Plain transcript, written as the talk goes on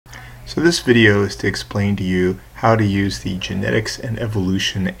So this video is to explain to you how to use the Genetics and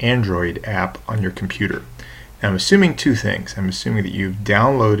Evolution Android app on your computer. Now I'm assuming two things. I'm assuming that you've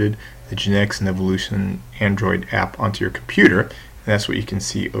downloaded the Genetics and Evolution Android app onto your computer, and that's what you can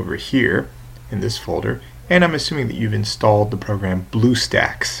see over here in this folder. And I'm assuming that you've installed the program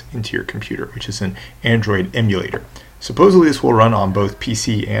BlueStacks into your computer, which is an Android emulator. Supposedly this will run on both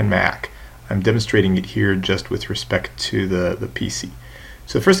PC and Mac. I'm demonstrating it here just with respect to the PC.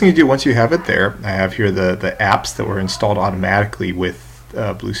 So the first thing you do once you have it there, I have here the apps that were installed automatically with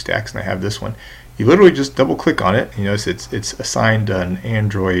BlueStacks, and I have this one. You literally just double click on it. You notice it's assigned an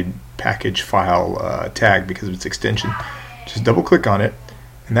Android package file tag because of its extension. Just double click on it,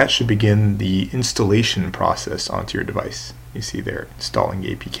 and that should begin the installation process onto your device. You see there, installing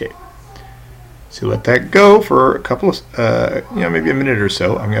the APK. So let that go for a couple of, maybe a minute or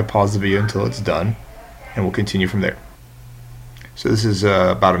so. I'm going to pause the video until it's done, and we'll continue from there. So this is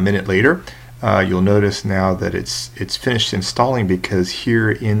about a minute later. You'll notice now that it's finished installing because here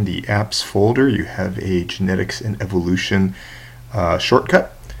in the apps folder you have a Genetics and Evolution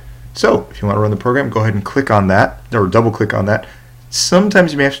shortcut. So if you want to run the program, go ahead and click on that, or double click on that.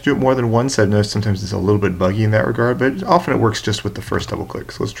 Sometimes you may have to do it more than once. I've noticed sometimes it's a little bit buggy in that regard, but often it works just with the first double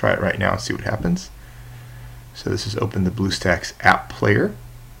click. So let's try it right now and see what happens. So this is open the BlueStacks app player,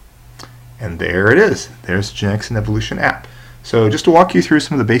 and there it is. There's the Genetics and Evolution app. So just to walk you through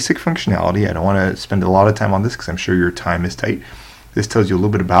some of the basic functionality, I don't want to spend a lot of time on this because I'm sure your time is tight. This tells you a little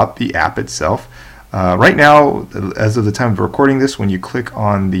bit about the app itself. Right now, as of the time of recording this, when you click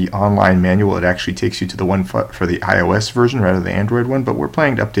on the online manual, it actually takes you to the one for the iOS version rather than the Android one, but we're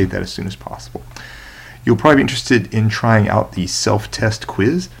planning to update that as soon as possible. You'll probably be interested in trying out the self-test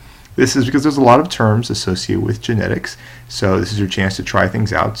quiz. This is because there's a lot of terms associated with genetics, so this is your chance to try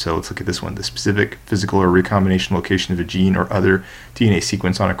things out. So let's look at this one, the specific physical or recombination location of a gene or other DNA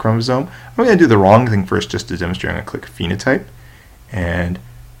sequence on a chromosome. I'm going to do the wrong thing first just to demonstrate. I'm going to click phenotype, and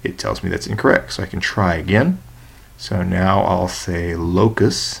it tells me that's incorrect, so I can try again. So now I'll say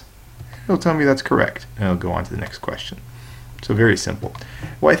locus, it'll tell me that's correct, and I'll go on to the next question. So very simple.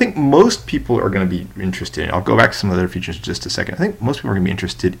 Well, I think most people are going to be interested in, I'll go back to some other features in just a second. I think most people are going to be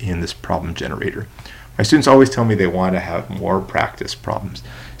interested in this problem generator. My students always tell me they want to have more practice problems.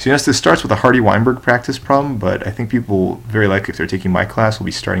 So notice this starts with a Hardy-Weinberg practice problem, but I think people very likely, if they're taking my class, will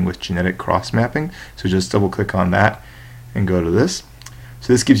be starting with genetic cross-mapping. So just double click on that and go to this.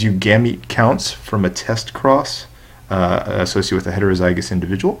 So this gives you gamete counts from a test cross associated with a heterozygous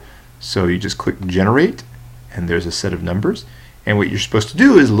individual. So you just click generate, and there's a set of numbers. And what you're supposed to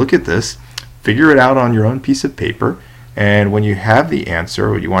do is look at this, figure it out on your own piece of paper, and when you have the answer,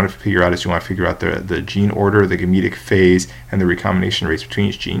 what you want to figure out is you want to figure out the gene order, the gametic phase, and the recombination rates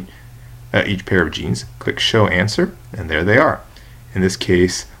between each pair of genes. Click show answer, and there they are. In this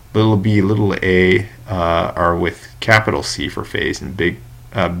case, little b, little a are with capital C for phase, and big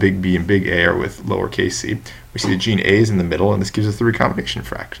B and big A are with lowercase c. We see the gene A is in the middle, and this gives us the recombination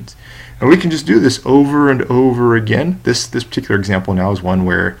fractions. And we can just do this over and over again. This particular example now is one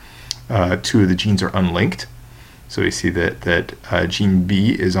where two of the genes are unlinked. So we see that gene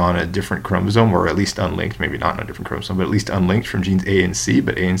B is on a different chromosome, or at least unlinked, maybe not on a different chromosome, but at least unlinked from genes A and C,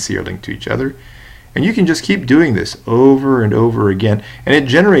 but A and C are linked to each other. And you can just keep doing this over and over again, and it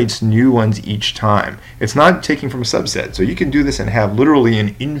generates new ones each time. It's not taking from a subset, so you can do this and have literally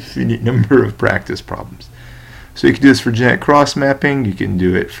an infinite number of practice problems. So you can do this for genetic cross-mapping, you can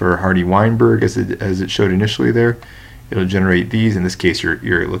do it for Hardy-Weinberg as it showed initially there. It'll generate these. In this case,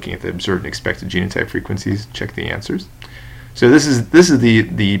 you're looking at the observed and expected genotype frequencies. Check the answers. So this is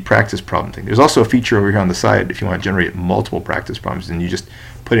the practice problem thing. There's also a feature over here on the side if you want to generate multiple practice problems, and you just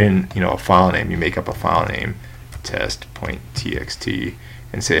put in a file name. You make up a file name, test.txt,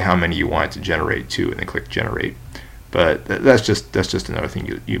 and say how many you want to generate to, and then click generate. But that's just another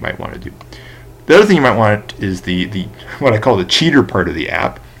thing you might want to do. The other thing you might want is the what I call the cheater part of the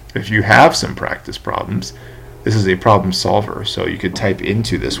app. If you have some practice problems, this is a problem solver. So you could type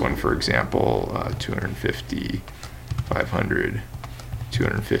into this one, for example, 250, 500,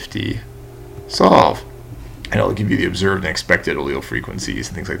 250, solve. And it'll give you the observed and expected allele frequencies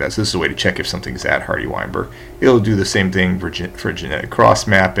and things like that. So this is a way to check if something's at Hardy-Weinberg. It'll do the same thing for genetic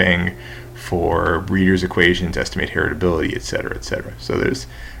cross-mapping, for Breeder's equation to estimate heritability, etc., etc. So there's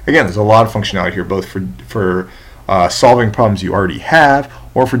a lot of functionality here, both for solving problems you already have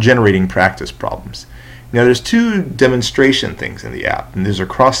or for generating practice problems. Now there's two demonstration things in the app, and these are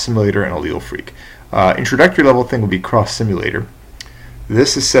cross simulator and allele freak. Introductory level thing will be cross simulator.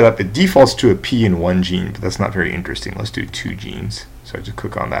 This is set up, it defaults to a P in one gene, but that's not very interesting. Let's do two genes. So I just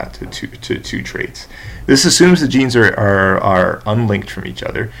click on that to two traits. This assumes the genes are unlinked from each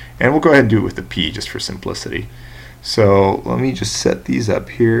other, and we'll go ahead and do it with the P just for simplicity. So let me just set these up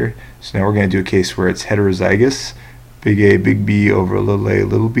here. So now we're going to do a case where it's heterozygous, big A, big B over little a,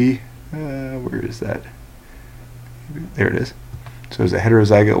 little b. Where is that? There it is. So there's a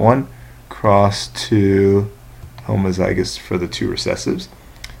heterozygote 1 cross to homozygous for the 2 recessives.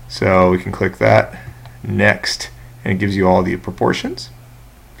 So we can click that, next, and it gives you all the proportions.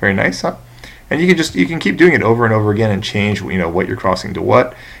 Very nice, huh? And you can keep doing it over and over again and change what you're crossing to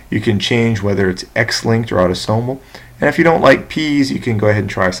what. You can change whether it's X-linked or autosomal. And if you don't like P's, you can go ahead and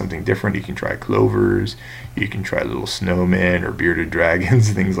try something different. You can try clovers, you can try little snowmen or bearded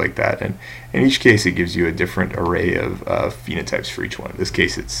dragons, things like that. And in each case, it gives you a different array of phenotypes for each one. In this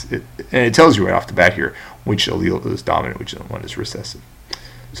case, and it tells you right off the bat here which allele is dominant, which one is recessive.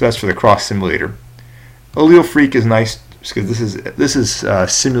 So that's for the cross simulator. Allele freak is nice because this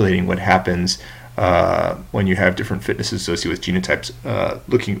is simulating what happens when you have different fitnesses associated with genotypes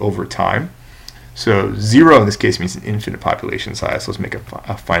looking over time. So 0 in this case means an infinite population size. So let's make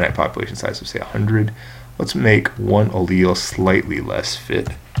a finite population size of say 100. Let's make one allele slightly less fit.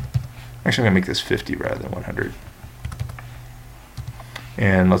 Actually, I'm going to make this 50 rather than 100.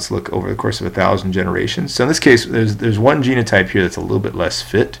 And let's look over the course of 1,000 generations. So in this case, there's one genotype here that's a little bit less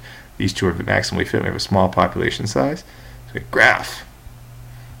fit. These two are maximally fit. We have a small population size. So graph.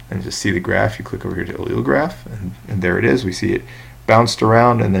 And just see the graph. You click over here to allele graph, and there it is. We see it bounced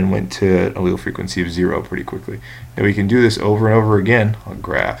around and then went to an allele frequency of 0 pretty quickly. Now we can do this over and over again on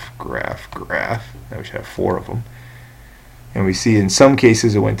graph, graph, graph. Now we should have 4 of them. And we see in some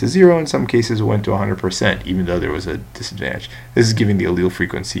cases it went to 0, in some cases it went to 100%, even though there was a disadvantage. This is giving the allele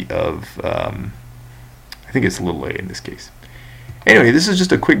frequency of, I think it's little a in this case. Anyway, this is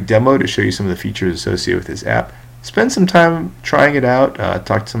just a quick demo to show you some of the features associated with this app. Spend some time trying it out.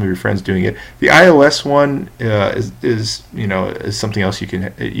 Talk to some of your friends doing it. The iOS one is something else you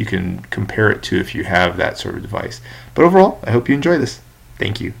can compare it to if you have that sort of device. But overall, I hope you enjoy this.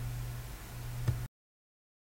 Thank you.